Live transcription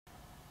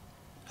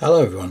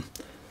Hello everyone.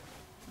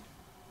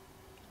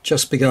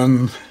 Just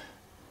begun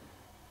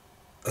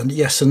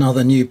yet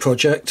another new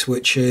project,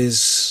 which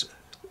is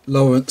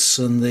Lawrence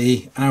and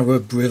the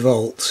Arab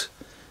Revolt,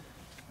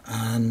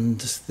 and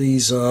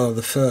these are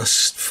the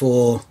first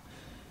four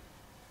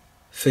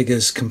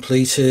figures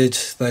completed.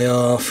 They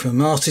are from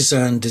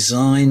Artizan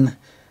design,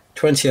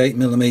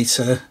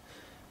 28mm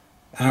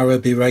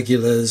Arab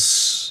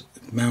Irregulars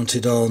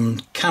mounted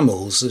on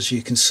camels, as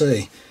you can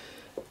see,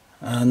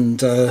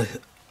 and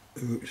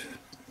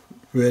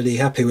really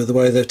happy with the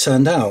way they've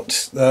turned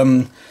out.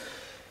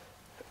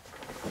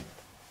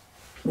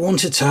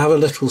 Wanted to have a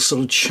little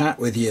sort of chat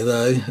with you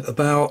though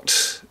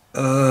about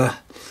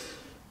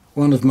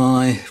one of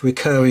my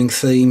recurring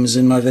themes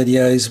in my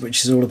videos,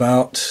 which is all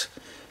about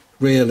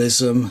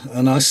realism,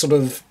 and I sort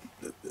of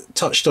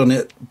touched on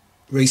it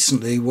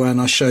recently when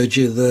I showed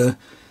you the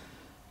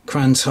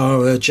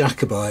Krantara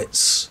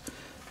Jacobites.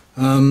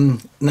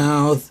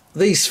 Now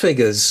these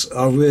figures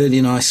are really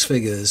nice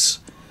figures,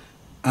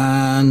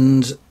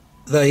 and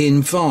they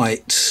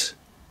invite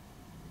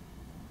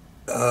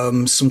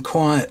some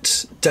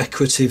quite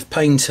decorative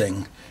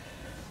painting.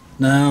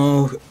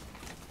 Now,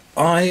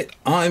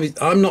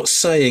 I'm not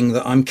saying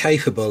that I'm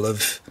capable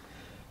of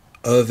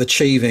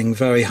achieving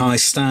very high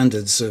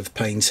standards of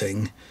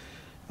painting,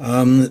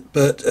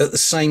 but at the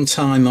same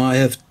time I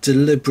have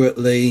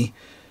deliberately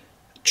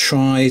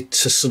tried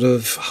to sort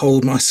of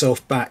hold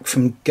myself back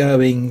from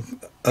going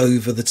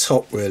over the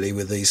top really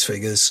with these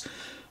figures.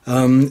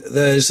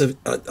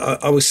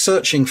 I was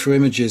searching for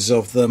images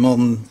of them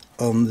on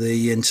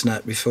the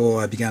internet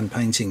before I began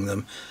painting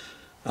them,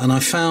 and I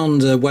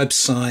found a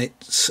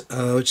website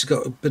which has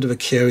got a bit of a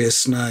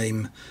curious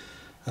name.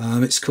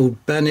 It's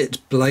called Bennett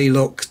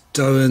Blaylock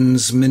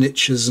Doan's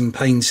Miniatures and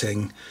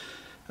Painting,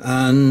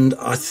 and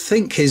I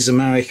think he's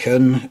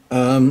American.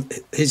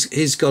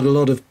 He's got a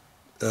lot of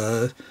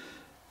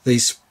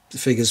these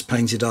figures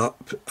painted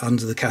up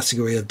under the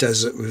category of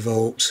Desert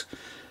Revolt,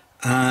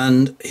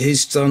 and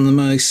he's done the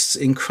most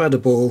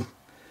incredible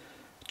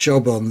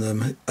job on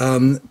them.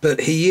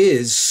 But he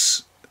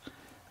is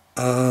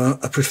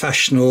a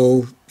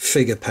professional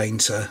figure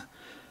painter,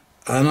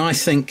 and I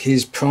think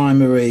his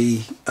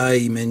primary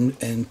aim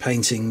in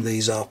painting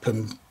these up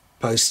and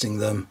posting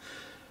them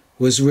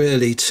was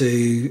really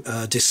to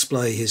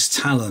display his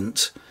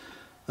talent.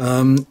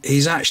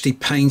 He's actually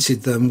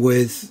painted them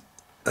with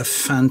a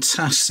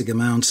fantastic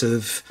amount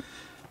of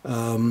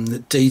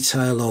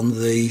detail on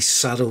the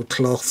saddle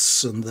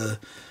cloths and the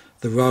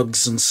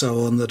rugs and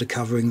so on that are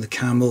covering the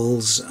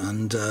camels,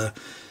 and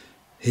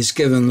he's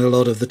given a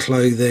lot of the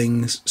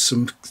clothing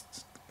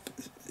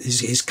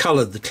he's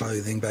coloured the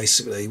clothing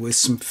basically with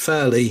some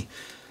fairly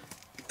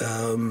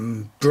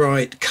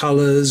bright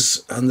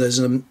colours, and there's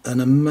an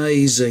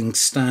amazing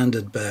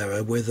standard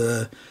bearer with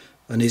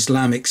an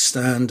Islamic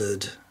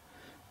standard,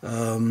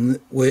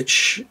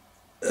 which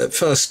at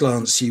first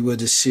glance you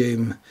would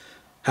assume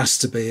has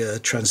to be a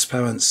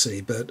transparency,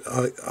 but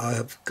I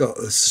have got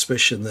a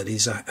suspicion that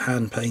he's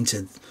hand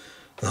painted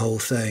the whole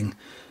thing,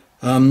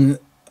 and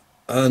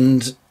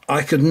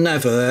I could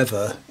never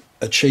ever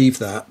achieve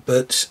that,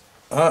 but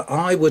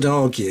I would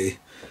argue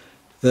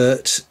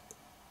that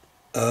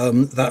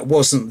that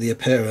wasn't the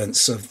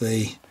appearance of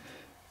the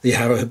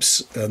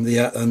Arabs and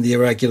the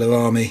irregular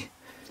army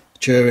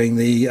during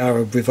the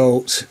Arab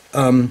Revolt.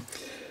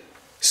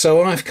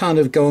 So I've kind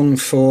of gone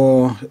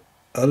for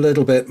a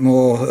little bit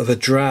more of a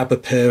drab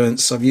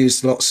appearance. I've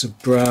used lots of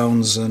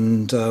browns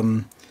and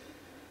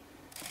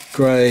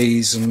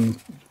greys and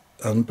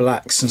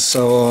blacks and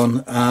so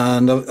on,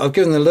 and I've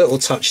given the little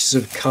touches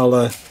of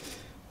colour,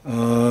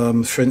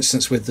 for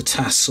instance with the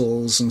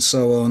tassels and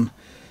so on.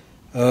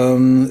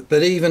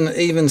 But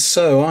even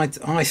so,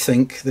 I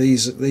think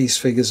these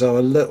figures are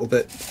a little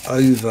bit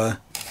over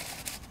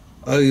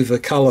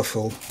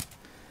colourful.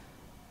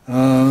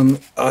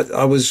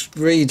 I was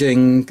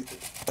reading.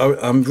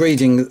 I'm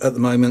reading at the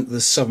moment The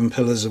 7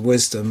 Pillars of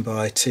Wisdom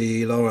by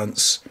T.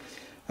 Lawrence,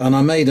 and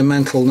I made a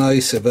mental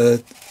note of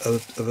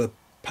a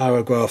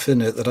paragraph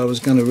in it that I was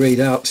going to read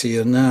out to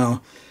you.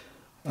 Now,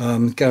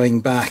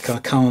 going back, I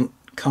can't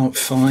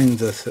find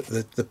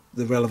the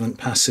relevant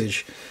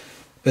passage,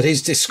 but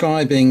he's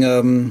describing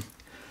an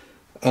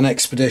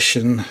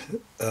expedition,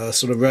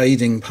 sort of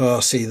raiding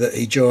party that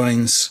he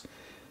joins,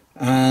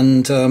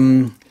 and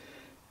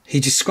he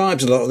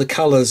describes a lot of the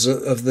colours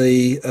of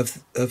the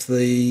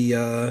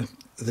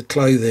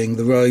clothing,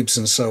 the robes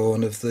and so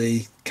on of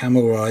the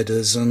camel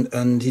riders,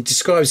 and he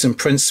describes them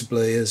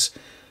principally as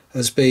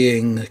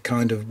being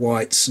kind of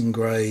whites and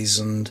greys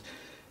and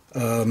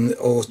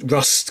or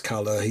rust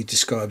colour. He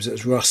describes it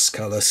as rust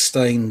colour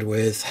stained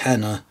with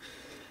henna.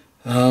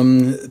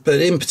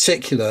 But in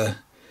particular,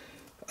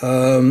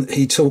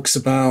 he talks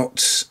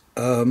about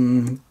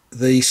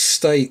the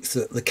state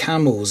that the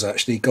camels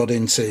actually got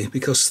into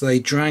because they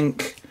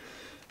drank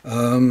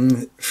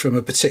from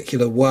a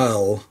particular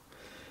well,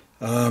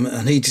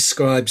 and he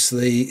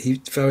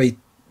very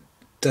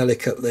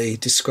delicately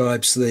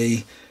describes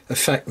the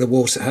effect the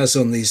water has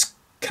on these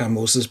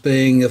camels as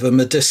being of a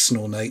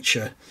medicinal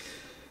nature.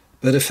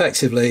 but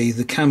effectively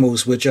the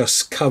camels were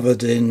just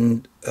covered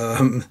in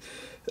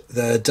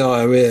their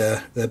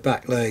diarrhea, their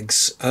back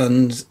legs,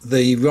 and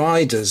the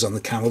riders on the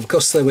camel,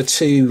 because there were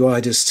 2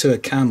 riders to a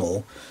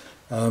camel,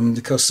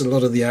 because a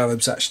lot of the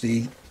Arabs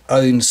actually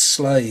owned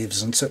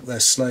slaves and took their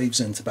slaves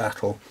into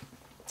battle.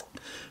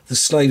 The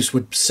slaves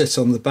would sit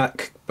on the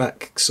back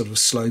sort of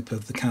slope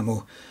of the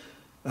camel,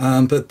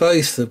 but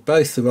both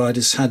the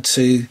riders had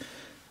to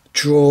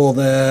draw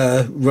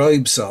their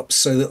robes up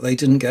so that they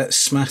didn't get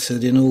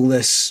smattered in all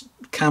this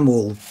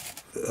camel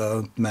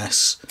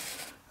mess.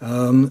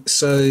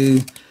 So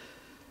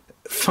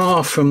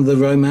far from the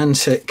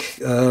romantic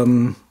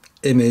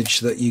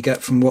image that you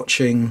get from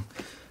watching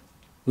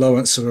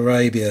Lawrence of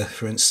Arabia,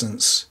 for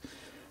instance,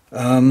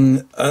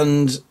 and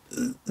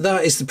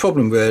that is the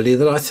problem, really.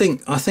 That I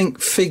think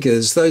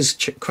figures, those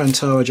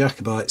Krantara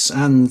Jacobites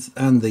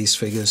and these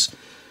figures,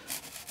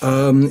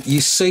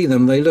 you see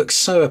them, they look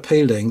so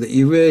appealing that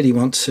you really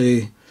want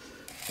to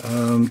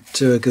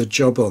do a good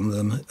job on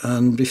them,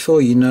 and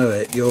before you know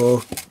it,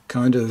 your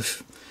kind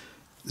of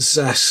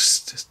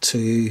zest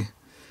to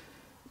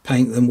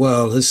paint them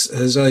well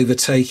has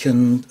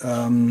overtaken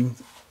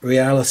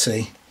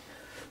reality.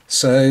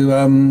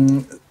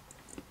 So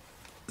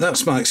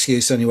that's my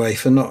excuse anyway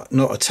for not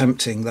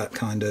attempting that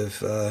kind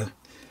of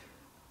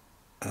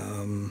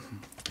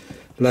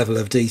level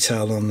of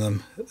detail on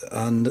them.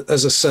 And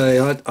as I say,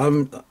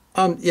 I'm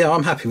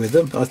happy with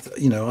them. I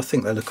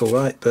think they look all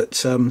right.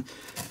 But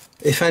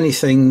if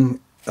anything,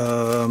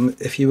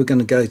 if you were going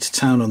to go to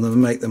town on them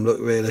and make them look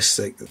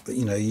realistic,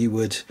 you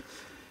would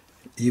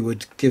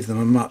give them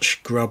a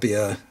much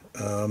grubbier,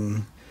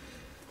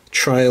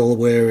 trail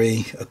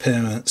weary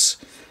appearance.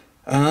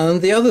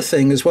 And the other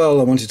thing as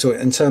well I wanted to,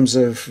 in terms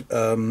of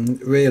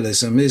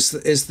realism, is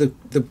the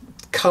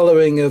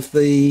colouring of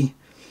the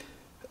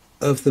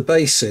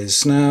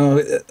bases. Now,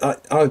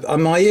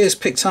 my ears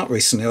picked up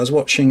recently. I was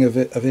watching a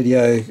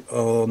video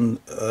on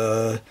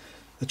a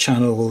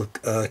channel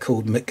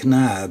called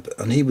McNab,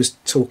 and he was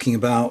talking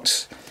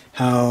about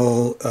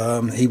how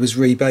he was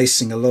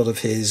rebasing a lot of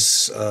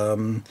his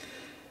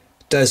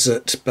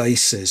desert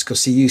bases,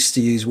 because he used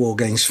to use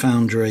Wargames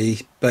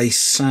Foundry base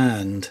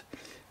sand.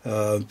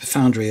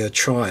 Foundry are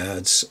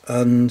triads,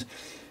 and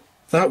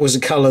that was a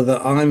colour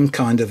that I'm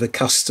kind of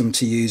accustomed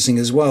to using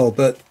as well,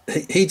 but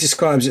he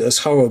describes it as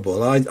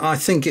horrible. I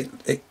think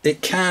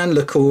it can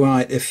look all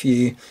right if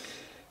you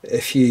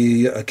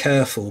are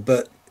careful,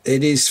 but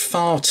it is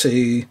far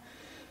too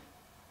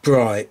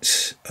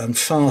bright and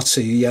far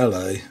too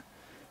yellow,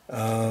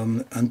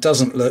 and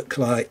doesn't look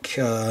like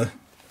a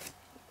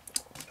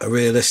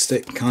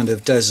realistic kind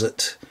of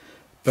desert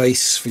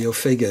base for your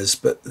figures.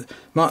 But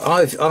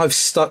I've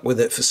stuck with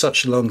it for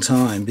such a long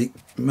time,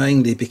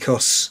 mainly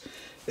because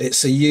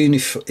it's a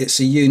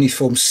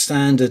uniform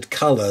standard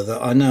colour that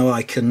I know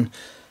I can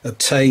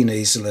obtain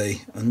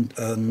easily, and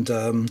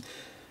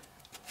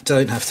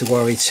don't have to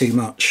worry too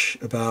much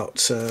about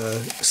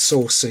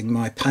sourcing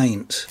my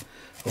paint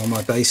or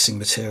my basing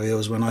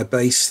materials when I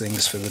base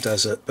things for the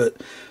desert.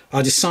 But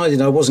I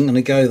decided I wasn't going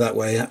to go that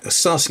way.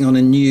 Starting on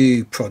a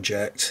new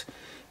project,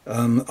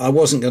 I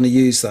wasn't going to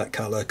use that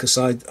colour because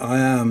I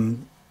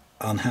am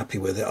unhappy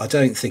with it. I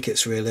don't think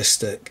it's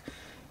realistic.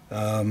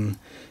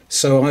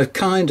 So I've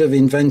kind of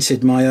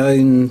invented my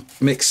own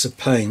mix of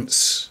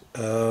paints.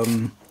 I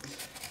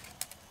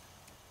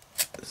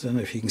don't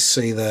know if you can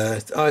see there.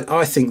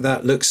 I think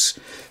that looks...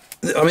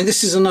 I mean,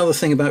 this is another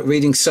thing about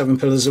reading Seven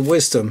Pillars of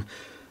Wisdom,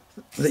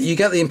 that you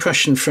get the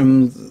impression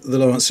from the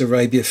Lawrence of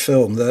Arabia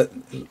film that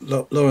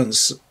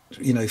Lawrence,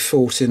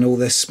 fought in all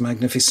this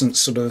magnificent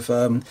sort of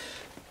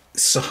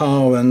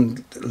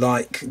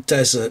Saharan-like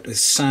desert with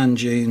sand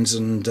dunes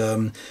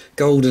and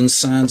golden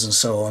sands and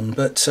so on.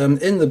 But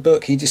in the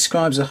book he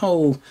describes a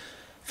whole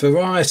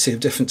variety of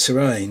different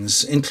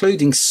terrains,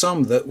 including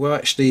some that were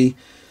actually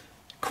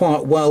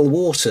quite well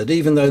watered.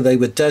 Even though they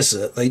were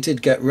desert, they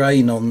did get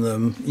rain on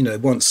them,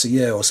 once a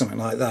year or something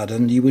like that,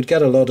 and you would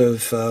get a lot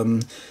of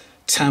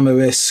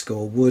tamarisk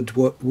or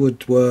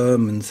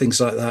woodworm and things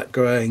like that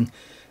growing,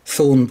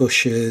 thorn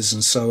bushes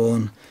and so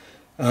on,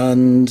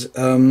 and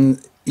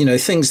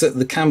things that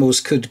the camels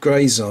could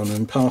graze on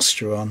and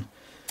pasture on.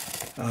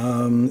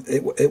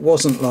 It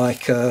wasn't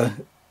like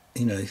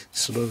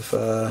sort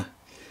of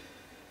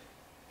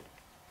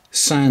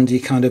sandy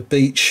kind of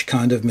beach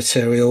kind of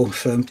material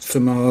for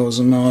miles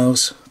and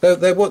miles.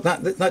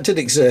 That did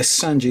exist.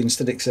 Sand dunes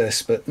did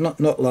exist, but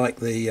not like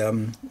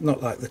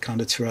the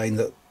kind of terrain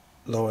that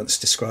Lawrence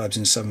describes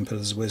in Seven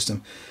Pillars of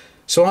Wisdom.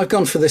 So I've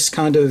gone for this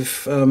kind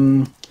of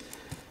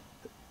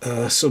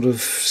sort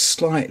of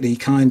slightly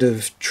kind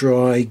of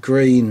dry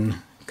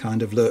green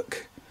kind of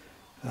look.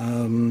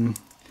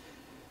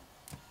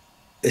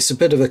 It's a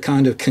bit of a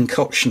kind of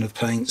concoction of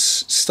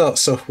paints.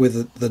 Starts off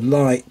with the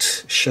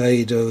light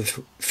shade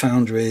of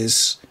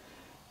Foundry's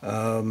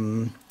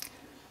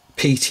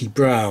peaty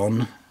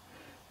brown,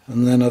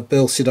 and then I've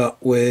built it up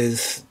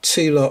with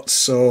 2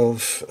 lots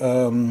of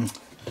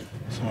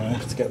sorry, I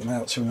have to get them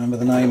out to remember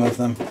the name of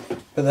them,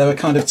 but they were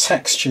kind of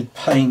textured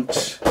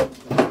paint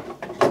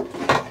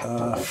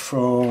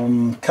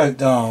from Coat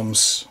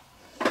d'Arms.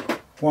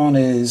 One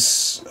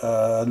is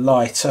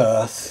light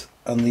earth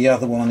and the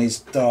other one is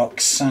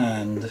dark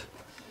sand.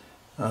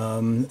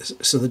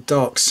 So the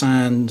dark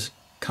sand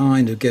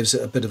kind of gives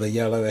it a bit of a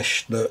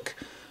yellowish look,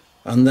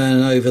 and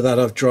then over that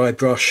I've dry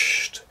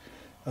brushed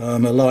a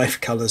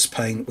Life Colours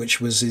paint, which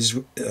was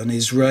an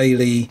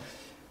Israeli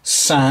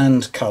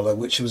sand colour,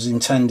 which was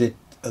intended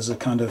as a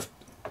kind of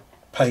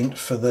paint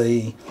for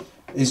the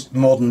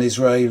modern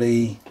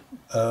Israeli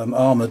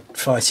armoured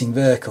fighting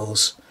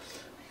vehicles.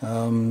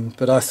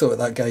 But I thought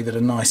that gave it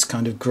a nice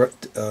kind of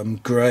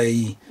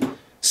grey,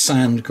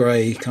 sand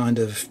grey kind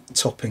of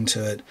topping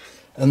to it.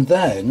 And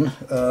then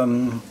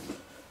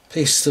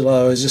piece de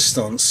la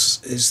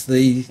resistance is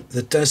the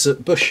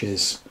desert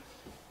bushes,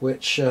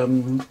 which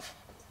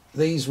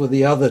these were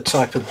the other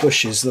type of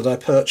bushes that I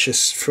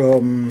purchased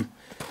from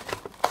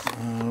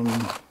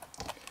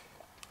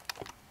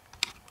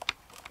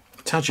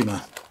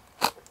Tajima,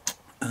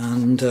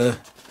 and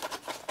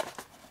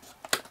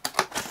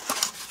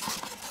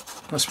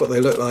that's what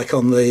they look like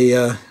on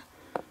the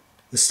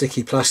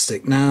sticky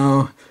plastic.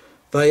 Now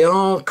they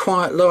are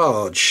quite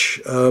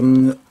large.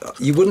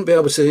 You wouldn't be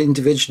able to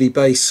individually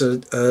base a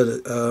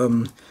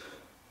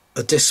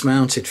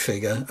dismounted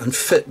figure and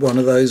fit one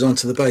of those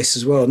onto the base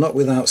as well, not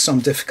without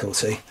some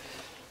difficulty.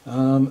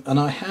 And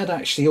I had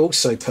actually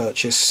also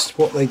purchased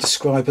what they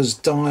describe as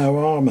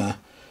diorama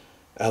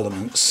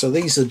elements. So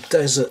these are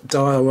desert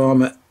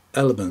diorama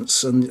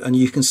elements, and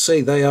you can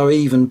see they are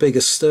even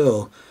bigger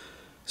still.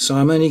 So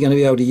I'm only going to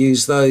be able to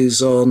use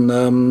those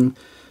on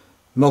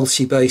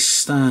multi-base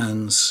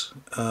stands.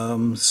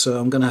 So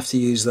I'm going to have to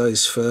use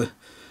those for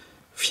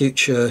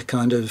future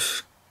kind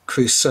of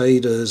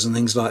Crusaders and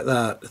things like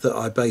that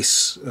I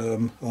base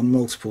on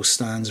multiple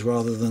stands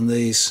rather than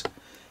these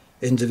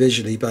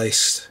individually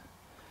based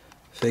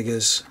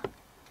figures.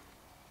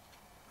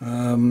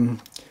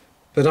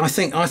 But I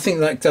think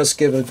that does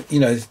give a, you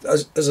know,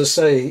 as I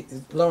say,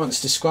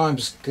 Lawrence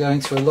describes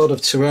going through a lot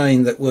of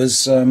terrain that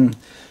was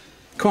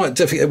quite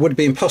difficult. It would have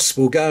been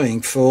impossible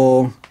going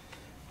for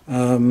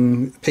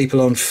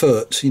people on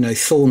foot, you know,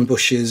 thorn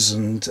bushes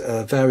and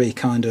very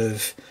kind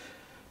of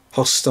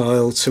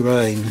hostile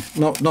terrain,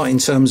 not in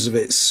terms of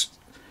its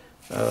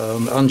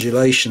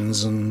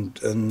undulations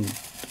and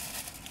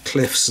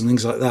cliffs and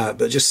things like that,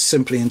 but just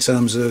simply in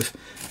terms of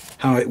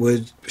how it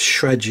would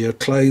shred your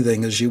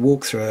clothing as you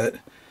walk through it.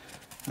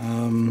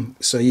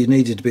 So you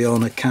needed to be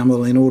on a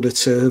camel in order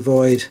to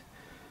avoid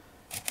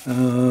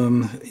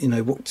you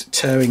know,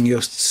 tearing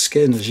your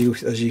skin as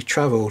you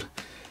travelled.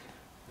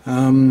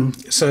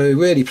 So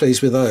really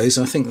pleased with those.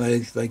 I think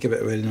they give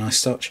it a really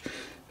nice touch.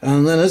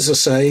 And then, as I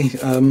say,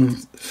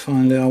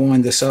 finally I'll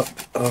wind this up.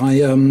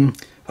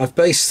 I've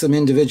based them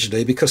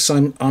individually because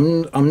I'm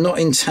not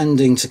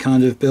intending to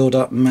kind of build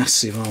up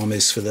massive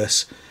armies for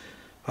this.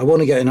 I want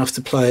to get enough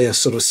to play a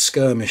sort of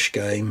skirmish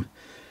game.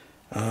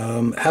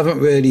 Haven't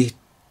really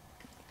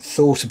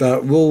thought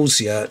about rules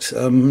yet.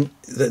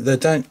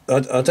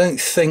 I don't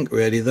think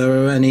really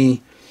there are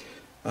any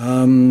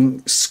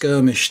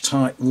skirmish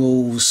type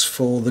rules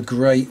for the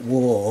Great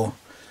War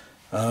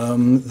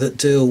that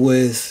deal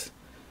with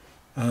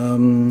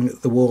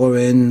the war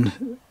in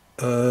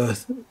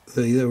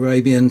the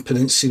Arabian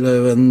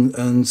Peninsula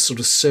and sort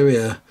of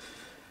Syria.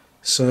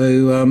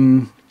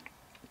 So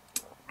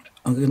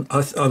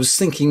I was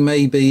thinking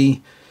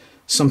maybe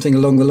something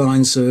along the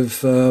lines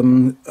of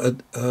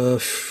a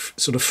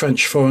sort of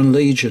French Foreign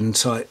Legion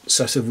type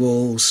set of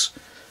rules,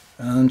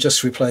 and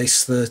just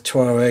replace the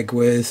Tuareg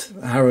with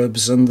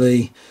Arabs and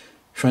the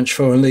French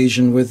Foreign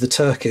Legion with the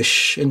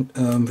Turkish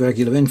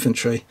regular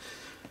infantry.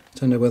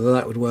 Don't know whether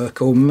that would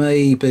work, or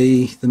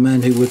maybe the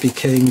men who would be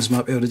kings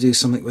might be able to do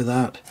something with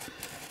that.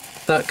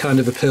 That kind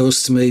of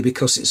appeals to me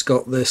because it's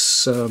got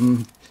this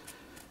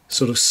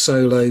sort of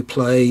solo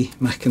play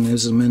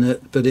mechanism in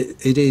it, but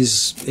it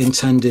is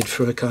intended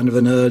for a kind of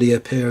an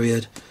earlier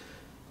period,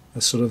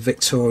 a sort of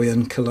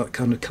Victorian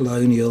kind of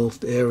colonial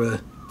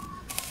era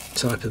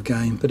type of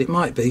game. But it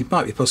might be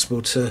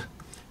possible to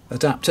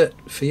adapt it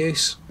for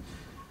use.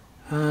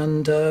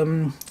 And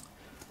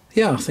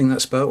yeah, I think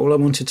that's about all I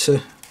wanted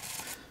to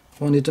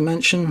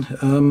mention.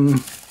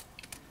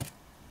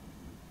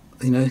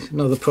 You know,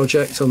 another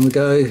project on the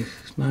go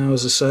now,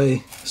 as I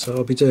say, so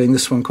I'll be doing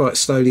this one quite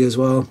slowly as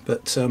well,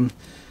 but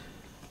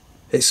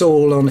it's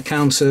all on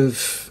account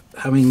of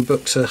having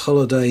booked a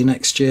holiday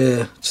next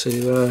year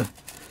to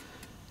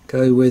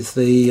go with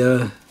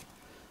the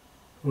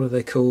what are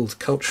they called,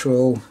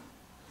 cultural,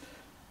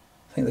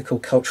 I think they're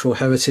called Cultural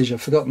Heritage,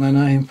 I've forgotten their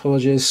name,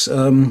 apologies,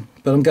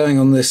 but I'm going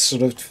on this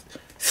sort of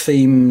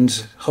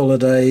themed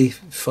holiday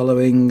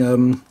following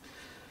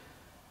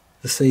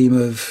the theme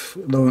of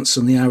Lawrence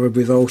and the Arab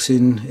Revolt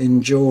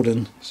in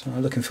Jordan, so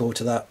I'm looking forward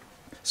to that.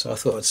 So I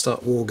thought I'd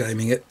start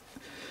wargaming it.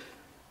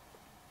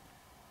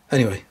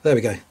 Anyway, there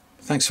we go.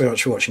 Thanks very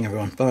much for watching,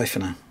 everyone. Bye for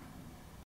now.